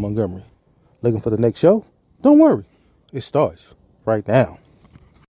 Ricardo Montgomery. Looking for the next show? Don't worry. It starts right now.